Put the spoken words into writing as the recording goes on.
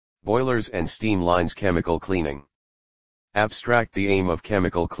Boilers and steam lines. Chemical cleaning. Abstract. The aim of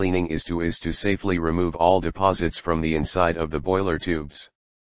chemical cleaning is to safely remove all deposits from the inside of the boiler tubes.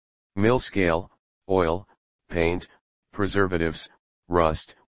 Mill scale, oil, paint, preservatives,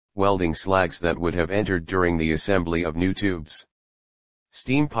 rust, welding slags that would have entered during the assembly of new tubes.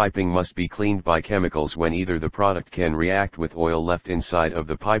 Steam piping must be cleaned by chemicals when either the product can react with oil left inside of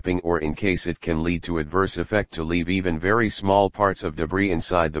the piping or in case it can lead to adverse effect to leave even very small parts of debris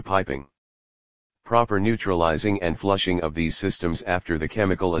inside the piping. Proper neutralizing and flushing of these systems after the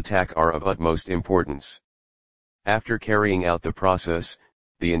chemical attack are of utmost importance. After carrying out the process,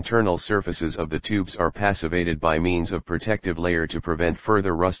 the internal surfaces of the tubes are passivated by means of protective layer to prevent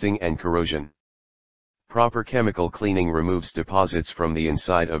further rusting and corrosion. Proper chemical cleaning removes deposits from the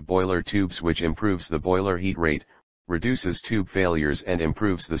inside of boiler tubes, which improves the boiler heat rate, reduces tube failures and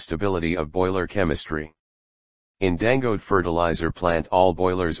improves the stability of boiler chemistry. In Dangote Fertilizer Plant, all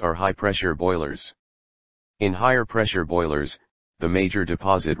boilers are high-pressure boilers. In higher pressure boilers, the major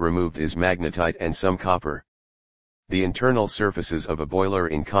deposit removed is magnetite and some copper. The internal surfaces of a boiler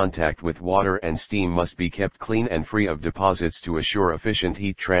in contact with water and steam must be kept clean and free of deposits to assure efficient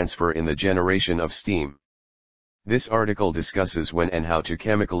heat transfer in the generation of steam. This article discusses when and how to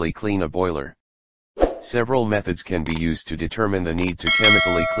chemically clean a boiler. Several methods can be used to determine the need to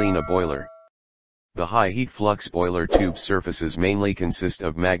chemically clean a boiler. The high heat flux boiler tube surfaces mainly consist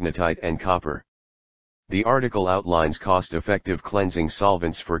of magnetite and copper. The article outlines cost-effective cleansing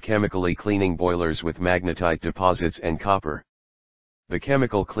solvents for chemically cleaning boilers with magnetite deposits and copper. The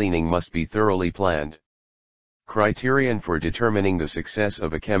chemical cleaning must be thoroughly planned. Criterion for determining the success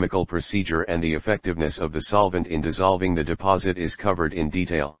of a chemical procedure and the effectiveness of the solvent in dissolving the deposit is covered in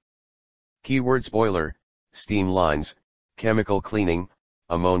detail. Keywords: boiler, steam lines, chemical cleaning,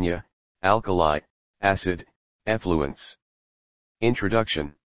 ammonia, alkali, acid, effluents.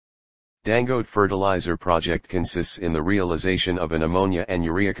 Introduction. Dangote Fertilizer Project consists in the realization of an ammonia and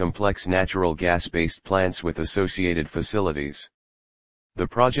urea complex natural gas-based plants with associated facilities. The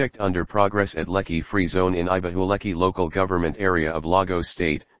project under progress at Lekki Free Zone in Ibahu Lekki local government area of Lagos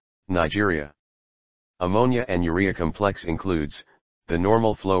State, Nigeria. Ammonia and urea complex includes, the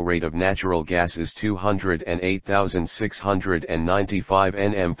normal flow rate of natural gas is 208,695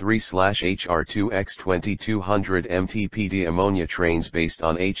 nm3/HR2x 2200 mtpd. Ammonia trains based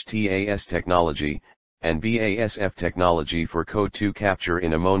on HTAS technology, and BASF technology for CO2 capture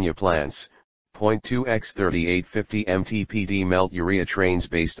in ammonia plants. 0.2x 3850 mtpd. Melt urea trains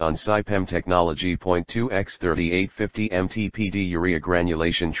based on SIPEM technology. 0.2x 3850 mtpd. Urea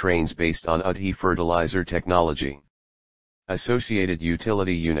granulation trains based on UDHE fertilizer technology. Associated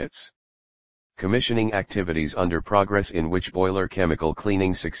utility units. Commissioning activities under progress in which boiler chemical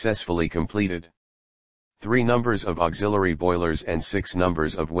cleaning successfully completed. 3 numbers of auxiliary boilers and 6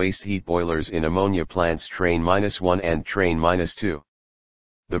 numbers of waste heat boilers in ammonia plants. Train -1 and train -2.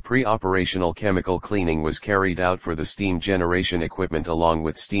 The pre-operational chemical cleaning was carried out for the steam generation equipment along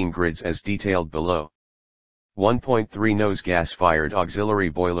with steam grids as detailed below. 1.3 nose gas-fired auxiliary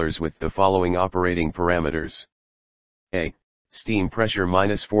boilers with the following operating parameters. A. Steam pressure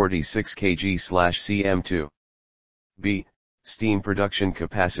 -46 kg/cm2. B. Steam production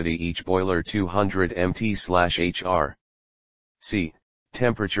capacity each boiler 200 mt/hr. C.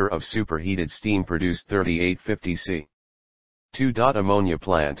 Temperature of superheated steam produced 3850 C. 2. Ammonia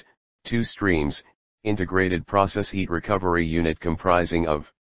plant, 2 streams, integrated process heat recovery unit comprising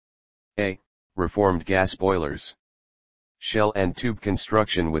of A. Reformed gas boilers. Shell and tube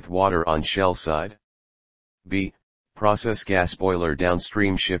construction with water on shell side. B. Process gas boiler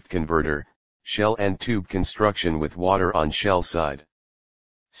downstream shift converter, shell and tube construction with water on shell side.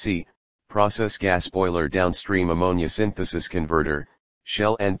 C. Process gas boiler downstream ammonia synthesis converter,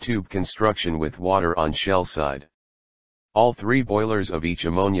 shell and tube construction with water on shell side. All 3 boilers of each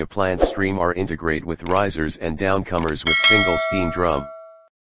ammonia plant stream are integrated with risers and downcomers with single steam drum.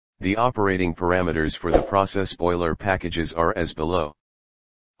 The operating parameters for the process boiler packages are as below.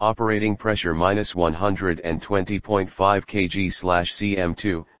 Operating pressure -120.5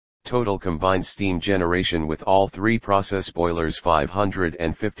 kg/cm2, total combined steam generation with all 3 process boilers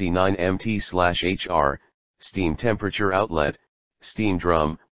 559 mt/hr, steam temperature outlet, steam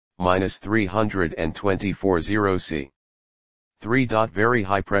drum, -324 C. 3. Very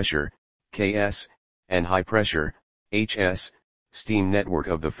high pressure, Ks, and high pressure, Hs, steam network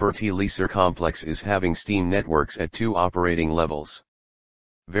of the fertilizer complex is having steam networks at 2 operating levels.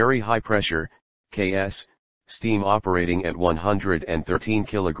 Very high pressure, Ks, steam operating at 113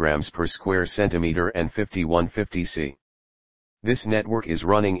 kg per square centimeter and 5150 C. This network is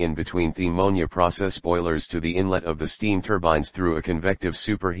running in between the ammonia process boilers to the inlet of the steam turbines through a convective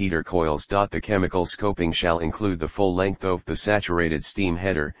superheater coils. The chemical scoping shall include the full length of the saturated steam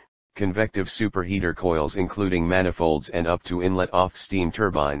header, convective superheater coils including manifolds and up to inlet off steam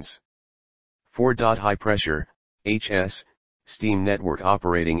turbines. 4. High pressure, HS, steam network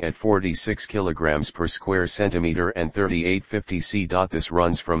operating at 46 kg per square centimeter and 3850 C. This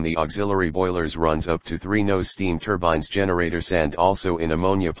runs from the auxiliary boilers, runs up to 3 nose steam turbines generators and also in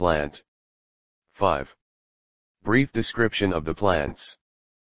ammonia plant. 5. Brief description of the plants.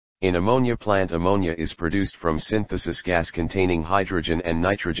 In ammonia plant, ammonia is produced from synthesis gas containing hydrogen and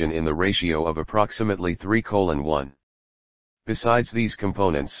nitrogen in the ratio of approximately 3:1. Besides these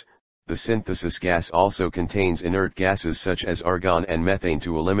components, the synthesis gas also contains inert gases such as argon and methane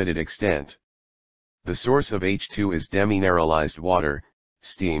to a limited extent. The source of H2 is demineralized water,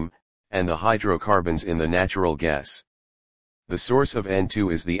 steam, and the hydrocarbons in the natural gas. The source of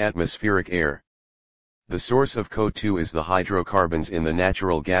N2 is the atmospheric air. The source of CO2 is the hydrocarbons in the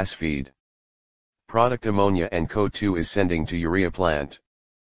natural gas feed. Product ammonia and CO2 is sending to urea plant.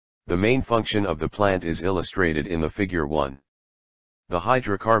 The main function of the plant is illustrated in the figure 1. The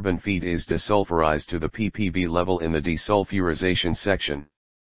hydrocarbon feed is desulfurized to the ppb level in the desulfurization section.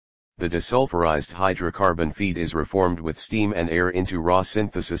 The desulfurized hydrocarbon feed is reformed with steam and air into raw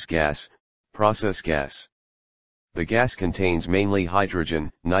synthesis gas, process gas. The gas contains mainly hydrogen,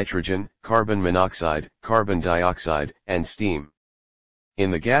 nitrogen, carbon monoxide, carbon dioxide, and steam.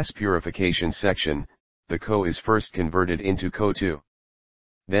 In the gas purification section, the CO is first converted into CO2.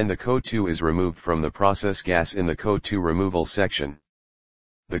 Then the CO2 is removed from the process gas in the CO2 removal section.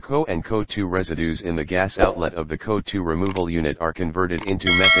 The CO and CO2 residues in the gas outlet of the CO2 removal unit are converted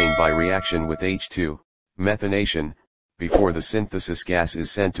into methane by reaction with H2, methanation, before the synthesis gas is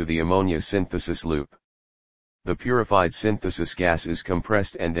sent to the ammonia synthesis loop. The purified synthesis gas is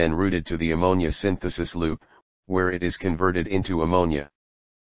compressed and then routed to the ammonia synthesis loop, where it is converted into ammonia.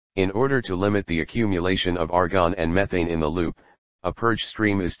 In order to limit the accumulation of argon and methane in the loop, a purge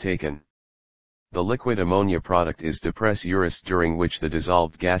stream is taken. The liquid ammonia product is depressurized, during which the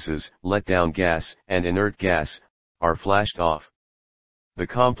dissolved gases, letdown gas, and inert gas, are flashed off. The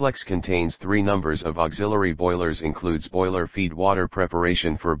complex contains 3 numbers of auxiliary boilers, includes boiler feed water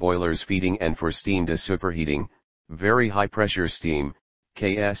preparation for boilers feeding and for steam desuperheating, very high pressure steam,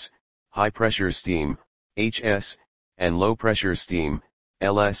 KS, high pressure steam, HS, and low pressure steam,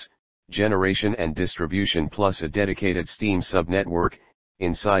 LS, generation and distribution, plus a dedicated steam subnetwork,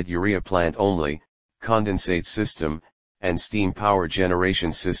 inside urea plant only, condensate system, and steam power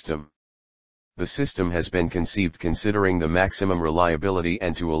generation system. The system has been conceived considering the maximum reliability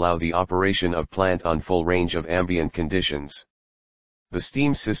and to allow the operation of plant on full range of ambient conditions. The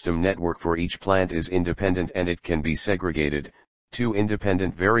steam system network for each plant is independent and it can be segregated. 2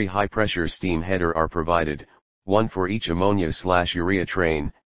 independent very high pressure steam header are provided, one for each ammonia/urea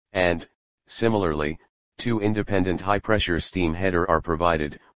train, and, similarly, 2 independent high-pressure steam header are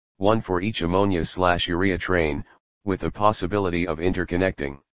provided, one for each ammonia/urea train, with the possibility of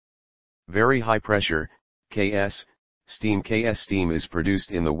interconnecting. Very high pressure, KS, steam is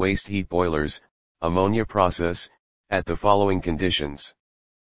produced in the waste heat boilers, ammonia process, at the following conditions.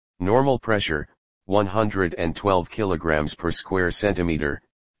 Normal pressure, 112 kg per square centimeter,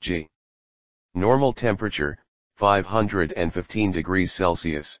 G. Normal temperature, 515 degrees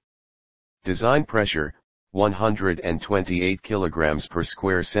Celsius. Design pressure, 128 kg per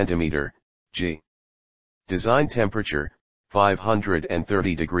square centimeter, G. Design temperature,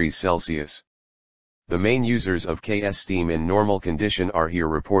 530 degrees Celsius. The main users of KS steam in normal condition are here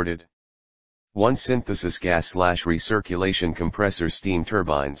reported. 1 synthesis gas/recirculation compressor steam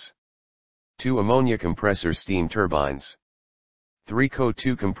turbines. 2 ammonia compressor steam turbines. 3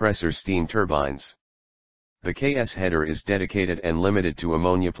 CO2 compressor steam turbines. The KS header is dedicated and limited to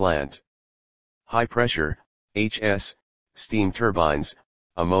ammonia plant. High pressure, HS, steam turbines,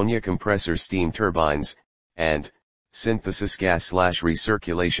 ammonia compressor steam turbines, and synthesis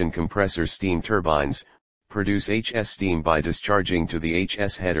gas/recirculation compressor steam turbines, produce HS steam by discharging to the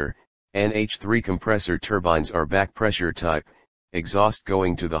HS header. NH3 compressor turbines are back pressure type, exhaust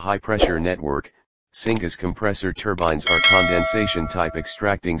going to the high pressure network. Syngas compressor turbines are condensation type,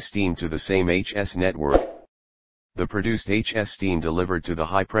 extracting steam to the same HS network. The produced HS steam delivered to the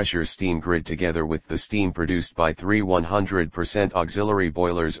high-pressure steam grid together with the steam produced by 3 100% auxiliary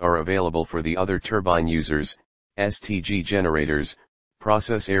boilers are available for the other turbine users, STG generators,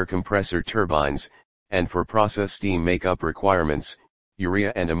 process air compressor turbines, and for process steam makeup requirements,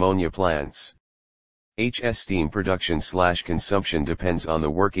 urea and ammonia plants. HS steam production/consumption depends on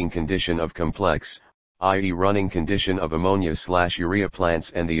the working condition of complex, i.e. running condition of ammonia/urea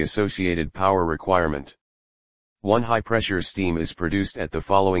plants and the associated power requirement. 1. High pressure steam is produced at the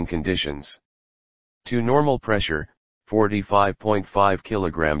following conditions. 2. Normal pressure, 45.5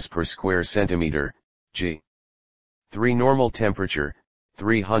 kilograms per square centimeter, G. 3. Normal temperature,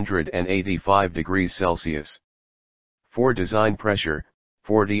 385 degrees Celsius. 4. Design pressure,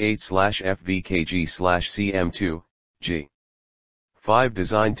 48/FV/kg/cm2, G. 5.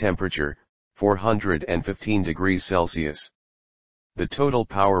 Design temperature, 415 degrees Celsius. The total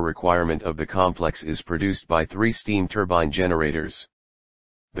power requirement of the complex is produced by 3 steam turbine generators.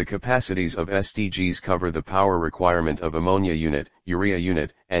 The capacities of STGs cover the power requirement of ammonia unit, urea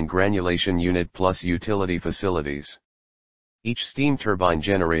unit, and granulation unit plus utility facilities. Each steam turbine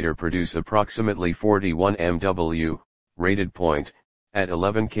generator produce approximately 41 MW, rated point, at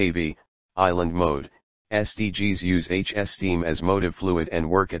 11 kV, island mode. STGs use HS steam as motive fluid and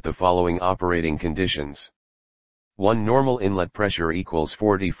work at the following operating conditions. 1. Normal inlet pressure equals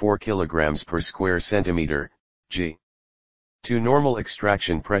 44 kg per square centimeter, G. 2. Normal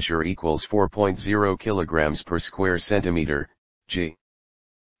extraction pressure equals 4.0 kg per square centimeter, G.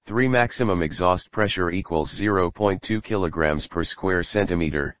 3. Maximum exhaust pressure equals 0.2 kg per square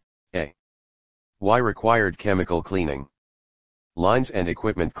centimeter, A. Why required chemical cleaning? Lines and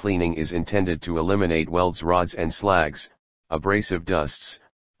equipment cleaning is intended to eliminate welds, rods and slags, abrasive dusts,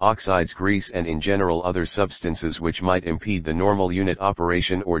 oxides, grease and in general other substances which might impede the normal unit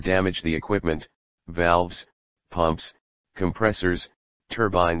operation or damage the equipment, valves, pumps, compressors,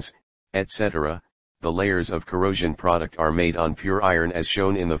 turbines, etc. The layers of corrosion product are made on pure iron as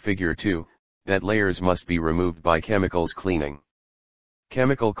shown in the figure 2, that layers must be removed by chemicals cleaning.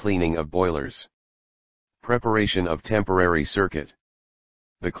 Chemical cleaning of boilers. Preparation of temporary circuit.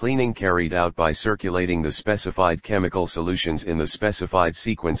 The cleaning carried out by circulating the specified chemical solutions in the specified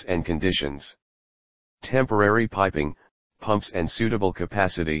sequence and conditions. Temporary piping, pumps and suitable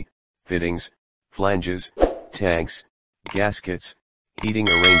capacity, fittings, flanges, tanks, gaskets, heating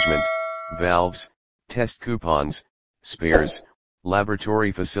arrangement, valves, test coupons, spares,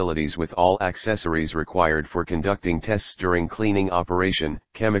 laboratory facilities with all accessories required for conducting tests during cleaning operation,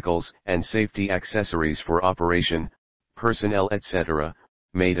 chemicals and safety accessories for operation, personnel etc.,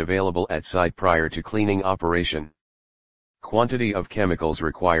 made available at site prior to cleaning operation. Quantity of chemicals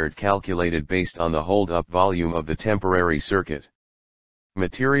required calculated based on the hold-up volume of the temporary circuit.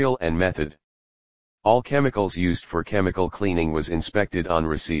 Material and method. All chemicals used for chemical cleaning was inspected on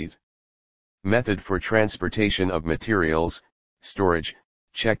receipt. Method for transportation of materials, storage,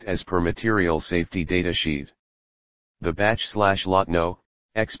 checked as per material safety data sheet. The batch/lot no,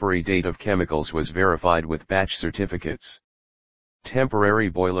 expiry date of chemicals was verified with batch certificates. Temporary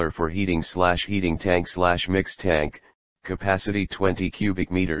boiler for heating/heating tank/mixed tank, capacity 20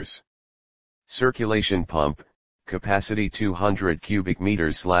 cubic meters. Circulation pump, capacity 200 cubic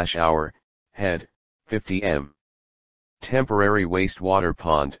meters/hour, head, 50 m. Temporary wastewater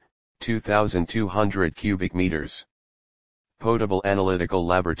pond, 2,200 cubic meters. Potable analytical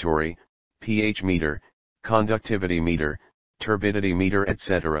laboratory, pH meter, conductivity meter, turbidity meter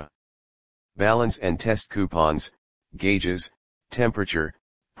etc. Balance and test coupons, gauges, temperature,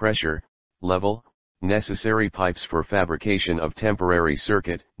 pressure, level, necessary pipes for fabrication of temporary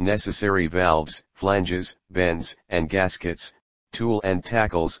circuit, necessary valves, flanges, bends and gaskets, tool and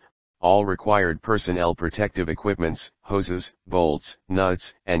tackles, all required personnel protective equipments, hoses, bolts,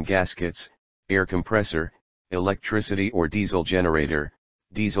 nuts and gaskets, air compressor, electricity or diesel generator,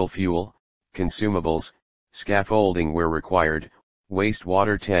 diesel fuel, consumables, scaffolding where required,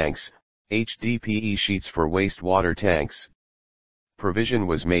 wastewater tanks, HDPE sheets for wastewater tanks. Provision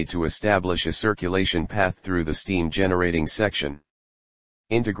was made to establish a circulation path through the steam generating section.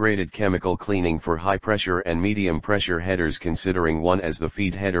 Integrated chemical cleaning for high pressure and medium pressure headers, considering one as the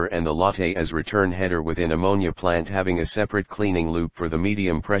feed header and the latte as return header within ammonia plant, having a separate cleaning loop for the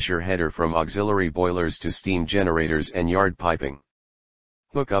medium pressure header from auxiliary boilers to steam generators and yard piping.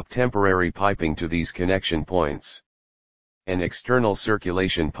 Hook up temporary piping to these connection points. An external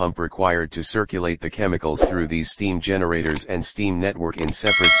circulation pump required to circulate the chemicals through these steam generators and steam network in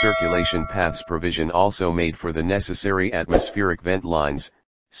separate circulation paths. Provision also made for the necessary atmospheric vent lines,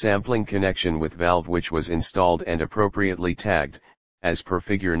 sampling connection with valve which was installed and appropriately tagged. As per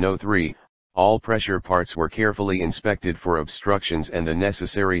figure no 3, all pressure parts were carefully inspected for obstructions and the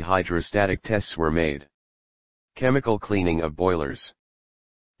necessary hydrostatic tests were made. Chemical cleaning of boilers.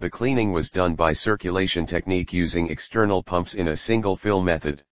 The cleaning was done by circulation technique using external pumps in a single fill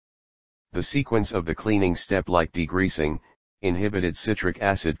method. The sequence of the cleaning step, like degreasing, inhibited citric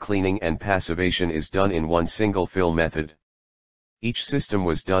acid cleaning and passivation, is done in one single fill method. Each system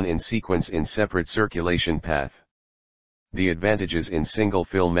was done in sequence in separate circulation path. The advantages in single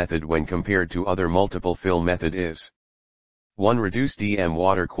fill method when compared to other multiple fill method is: 1. Reduce DM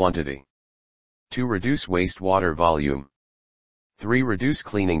water quantity. 2. Reduce wastewater volume. 3. Reduce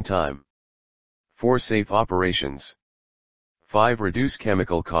cleaning time. 4. Safe operations. 5. Reduce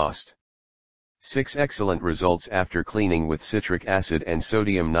chemical cost. 6. Excellent results after cleaning with citric acid and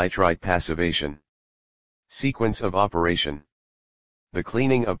sodium nitrite passivation. Sequence of operation. The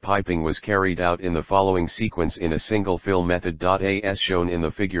cleaning of piping was carried out in the following sequence in a single fill method. As shown in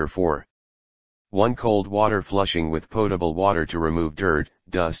the figure 4. 1. Cold water flushing with potable water to remove dirt,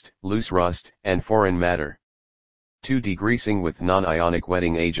 dust, loose rust, and foreign matter. 2. Degreasing with non-ionic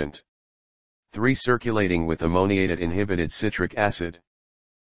wetting agent. 3. Circulating with ammoniated inhibited citric acid.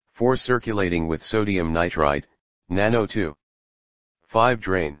 4. Circulating with sodium nitrite, nano 2. 5.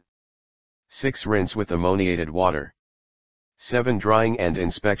 Drain. 6. Rinse with ammoniated water. 7. Drying and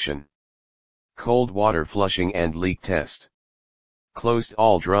inspection. Cold water flushing and leak test. Closed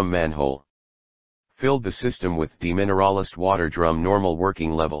all drum manhole. Filled the system with demineralized water drum normal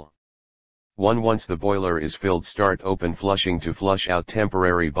working level. 1. Once the boiler is filled, start open flushing to flush out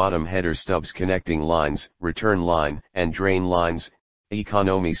temporary bottom header stubs, connecting lines, return line, and drain lines,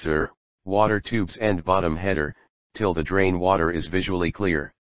 economizer, water tubes and bottom header, till the drain water is visually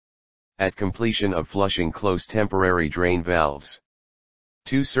clear. At completion of flushing, close temporary drain valves.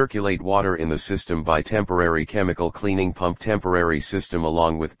 2. Circulate water in the system by temporary chemical cleaning pump. Temporary system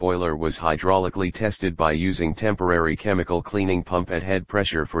along with boiler was hydraulically tested by using temporary chemical cleaning pump at head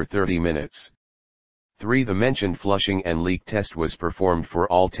pressure for 30 minutes. 3. The mentioned flushing and leak test was performed for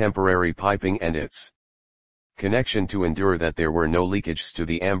all temporary piping and its connection to ensure that there were no leakages to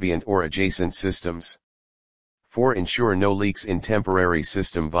the ambient or adjacent systems. 4. Ensure no leaks in temporary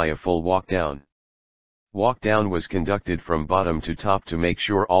system via full walkdown. Walkdown was conducted from bottom to top to make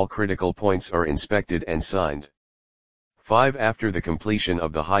sure all critical points are inspected and signed. 5. After the completion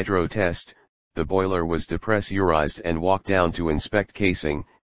of the hydro test, the boiler was depressurized and walked down to inspect casing,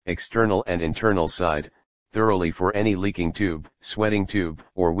 external and internal side, thoroughly for any leaking tube, sweating tube,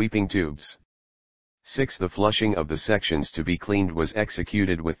 or weeping tubes. 6. The flushing of the sections to be cleaned was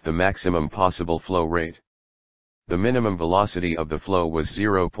executed with the maximum possible flow rate. The minimum velocity of the flow was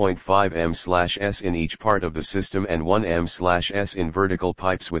 0.5 m/s in each part of the system and 1 m/s in vertical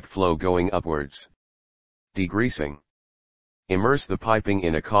pipes with flow going upwards. Degreasing. Immerse the piping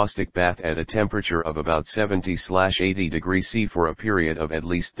in a caustic bath at a temperature of about 70-80 degrees C for a period of at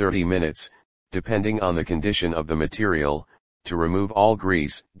least 30 minutes, depending on the condition of the material, to remove all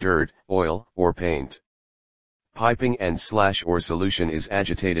grease, dirt, oil, or paint. Piping and/or solution is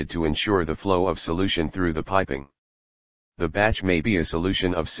agitated to ensure the flow of solution through the piping. The batch may be a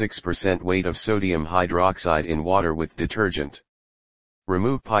solution of 6% weight of sodium hydroxide in water with detergent.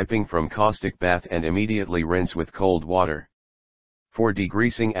 Remove piping from caustic bath and immediately rinse with cold water. For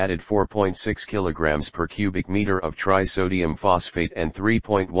degreasing, added 4.6 kg per cubic meter of trisodium phosphate and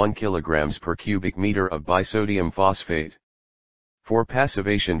 3.1 kg per cubic meter of bisodium phosphate. For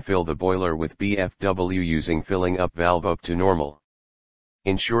passivation, fill the boiler with BFW using filling up valve up to normal.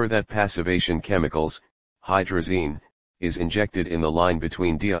 Ensure that passivation chemicals, hydrazine, is injected in the line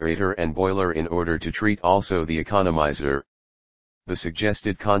between deaerator and boiler in order to treat also the economizer. The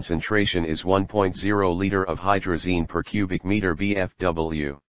suggested concentration is 1.0 liter of hydrazine per cubic meter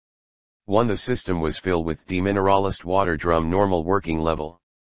BFW. 1. The system was filled with demineralized water drum normal working level.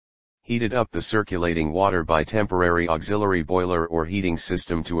 Heated up the circulating water by temporary auxiliary boiler or heating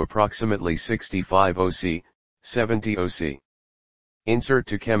system to approximately 65 OC, 70 OC. Insert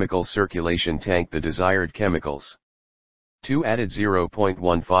to chemical circulation tank the desired chemicals. 2. Added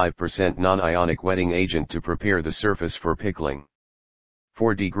 0.15% non-ionic wetting agent to prepare the surface for pickling.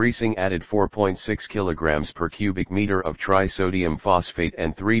 For degreasing, added 4.6 kg per cubic meter of trisodium phosphate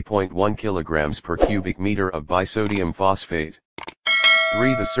and 3.1 kg per cubic meter of bisodium phosphate.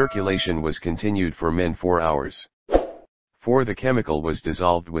 3. The circulation was continued for min 4 hours. 4. The chemical was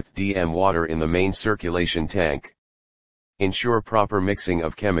dissolved with DM water in the main circulation tank. Ensure proper mixing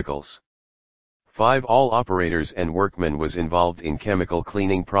of chemicals. 5. All operators and workmen was involved in chemical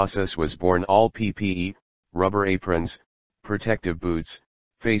cleaning process was borne all PPE, rubber aprons, protective boots,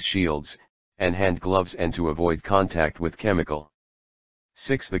 face shields, and hand gloves and to avoid contact with chemical.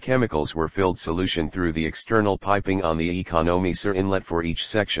 6. The chemicals were filled solution through the external piping on the economizer inlet for each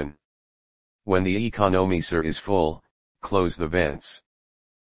section. When the economizer is full, close the vents.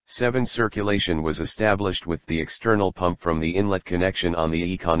 7. Circulation was established with the external pump from the inlet connection on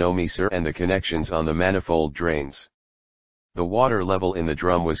the economizer and the connections on the manifold drains. The water level in the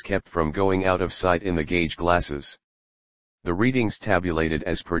drum was kept from going out of sight in the gauge glasses. The readings tabulated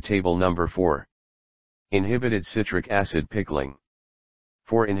as per table number 4. Inhibited citric acid pickling.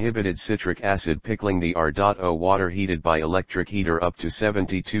 For inhibited citric acid pickling, the R.O water heated by electric heater up to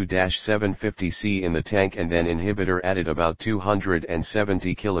 72-750 C in the tank, and then inhibitor added about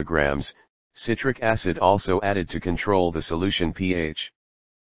 270 kilograms, citric acid also added to control the solution pH.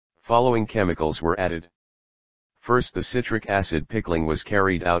 Following chemicals were added. First, the citric acid pickling was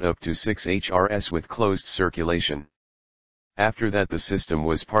carried out up to 6 HRS with closed circulation. After that, the system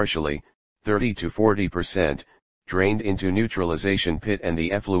was partially, 30 to 40%, drained into neutralization pit, and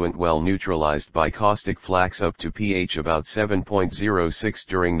the effluent well neutralized by caustic flux up to pH about 7.06.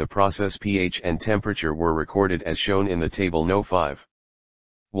 During the process, pH and temperature were recorded as shown in the table No. 5.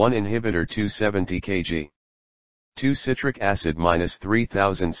 1 inhibitor 270 kg. 2 citric acid minus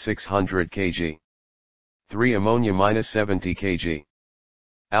 3600 kg. 3 ammonia minus 70 kg.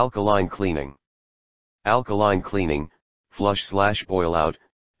 Alkaline cleaning. Alkaline cleaning, flush/boil out,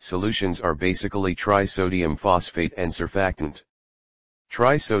 solutions are basically trisodium phosphate and surfactant.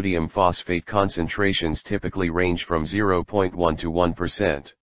 Trisodium phosphate concentrations typically range from 0.1 to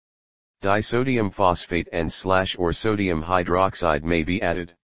 1%. Disodium phosphate and/or sodium hydroxide may be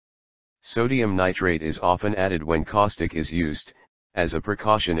added. Sodium nitrate is often added when caustic is used, as a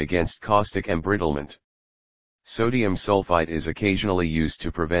precaution against caustic embrittlement. Sodium sulfite is occasionally used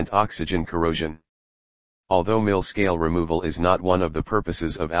to prevent oxygen corrosion. Although mill-scale removal is not one of the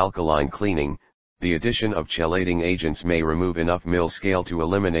purposes of alkaline cleaning, the addition of chelating agents may remove enough mill-scale to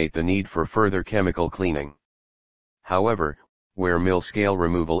eliminate the need for further chemical cleaning. However, where mill-scale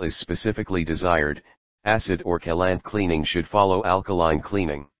removal is specifically desired, acid or chelant cleaning should follow alkaline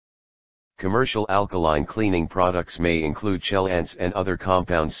cleaning. Commercial alkaline cleaning products may include chelants and other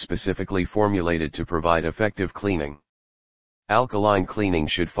compounds specifically formulated to provide effective cleaning. Alkaline cleaning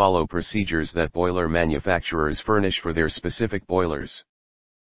should follow procedures that boiler manufacturers furnish for their specific boilers.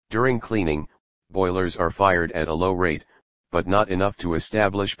 During cleaning, boilers are fired at a low rate, but not enough to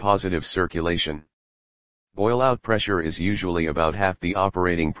establish positive circulation. Boil-out pressure is usually about half the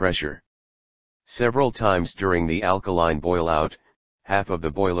operating pressure. Several times during the alkaline boil-out, half of the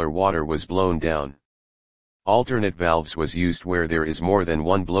boiler water was blown down. Alternate valves was used where there is more than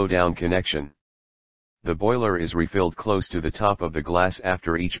one blowdown connection. The boiler is refilled close to the top of the glass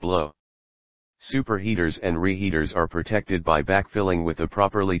after each blow. Superheaters and reheaters are protected by backfilling with a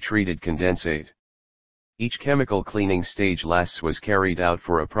properly treated condensate. Each chemical cleaning stage was carried out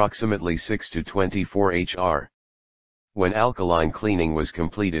for approximately 6 to 24 hr. When alkaline cleaning was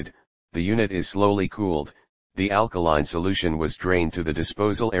completed, the unit is slowly cooled, the alkaline solution was drained to the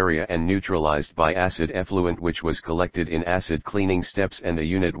disposal area and neutralized by acid effluent which was collected in acid cleaning steps, and the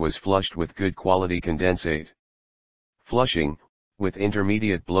unit was flushed with good quality condensate. Flushing, with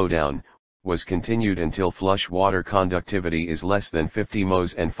intermediate blowdown, was continued until flush water conductivity is less than 50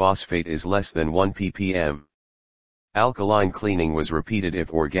 mos and phosphate is less than 1 ppm. Alkaline cleaning was repeated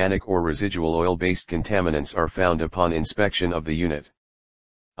if organic or residual oil-based contaminants are found upon inspection of the unit.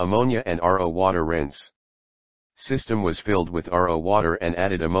 Ammonia and RO water rinse. System was filled with RO water and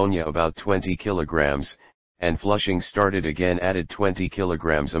added ammonia about 20 kilograms, and flushing started again, added 20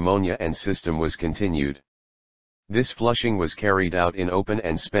 kilograms ammonia, and system was continued. This flushing was carried out in open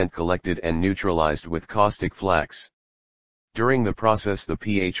and spent collected and neutralized with caustic flux. During the process the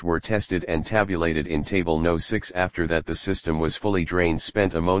pH were tested and tabulated in table No. 6. After that the system was fully drained.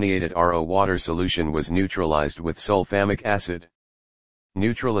 Spent ammoniated RO water solution was neutralized with sulfamic acid.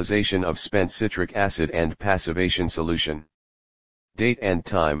 Neutralization of spent citric acid and passivation solution. Date and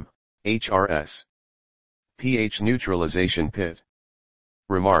time, HRS. pH neutralization pit.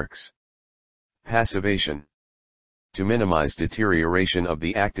 Remarks. Passivation. To minimize deterioration of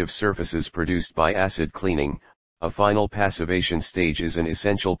the active surfaces produced by acid cleaning, a final passivation stage is an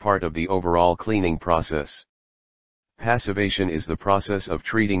essential part of the overall cleaning process. Passivation is the process of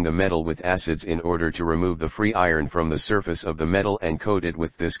treating the metal with acids in order to remove the free iron from the surface of the metal and coat it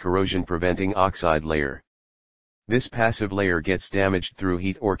with this corrosion-preventing oxide layer. This passive layer gets damaged through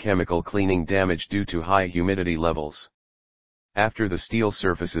heat or chemical cleaning damage due to high humidity levels. After the steel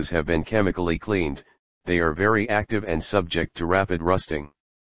surfaces have been chemically cleaned, they are very active and subject to rapid rusting.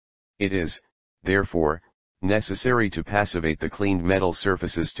 It is, therefore, necessary to passivate the cleaned metal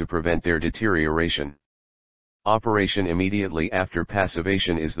surfaces to prevent their deterioration. Operation immediately after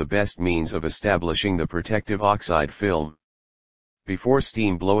passivation is the best means of establishing the protective oxide film. Before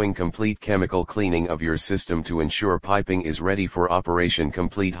steam blowing, complete chemical cleaning of your system to ensure piping is ready for operation.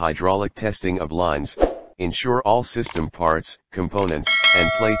 Complete hydraulic testing of lines, ensure all system parts, components, and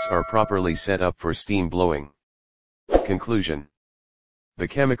plates are properly set up for steam blowing. Conclusion. The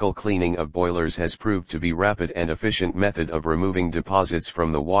chemical cleaning of boilers has proved to be rapid and efficient method of removing deposits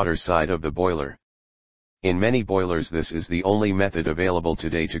from the water side of the boiler. In many boilers this is the only method available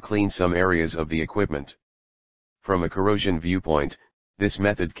today to clean some areas of the equipment. From a corrosion viewpoint, this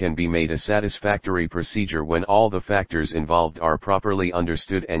method can be made a satisfactory procedure when all the factors involved are properly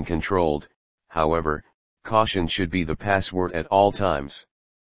understood and controlled. However, caution should be the password at all times.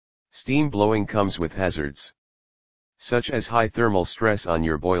 Steam blowing comes with hazards, such as high thermal stress on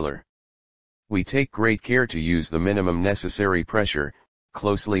your boiler. We take great care to use the minimum necessary pressure,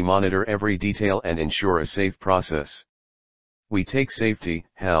 closely monitor every detail and ensure a safe process. We take safety,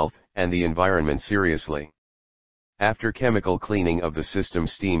 health, and the environment seriously. After chemical cleaning of the system,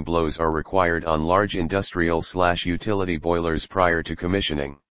 steam blows are required on large industrial/utility boilers prior to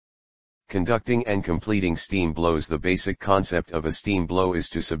commissioning. Conducting and completing steam blows. The basic concept of a steam blow is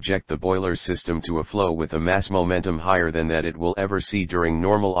to subject the boiler system to a flow with a mass momentum higher than that it will ever see during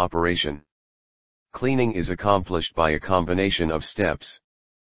normal operation. Cleaning is accomplished by a combination of steps.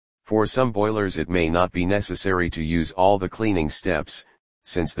 For some boilers it may not be necessary to use all the cleaning steps,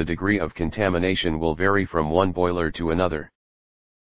 since the degree of contamination will vary from one boiler to another.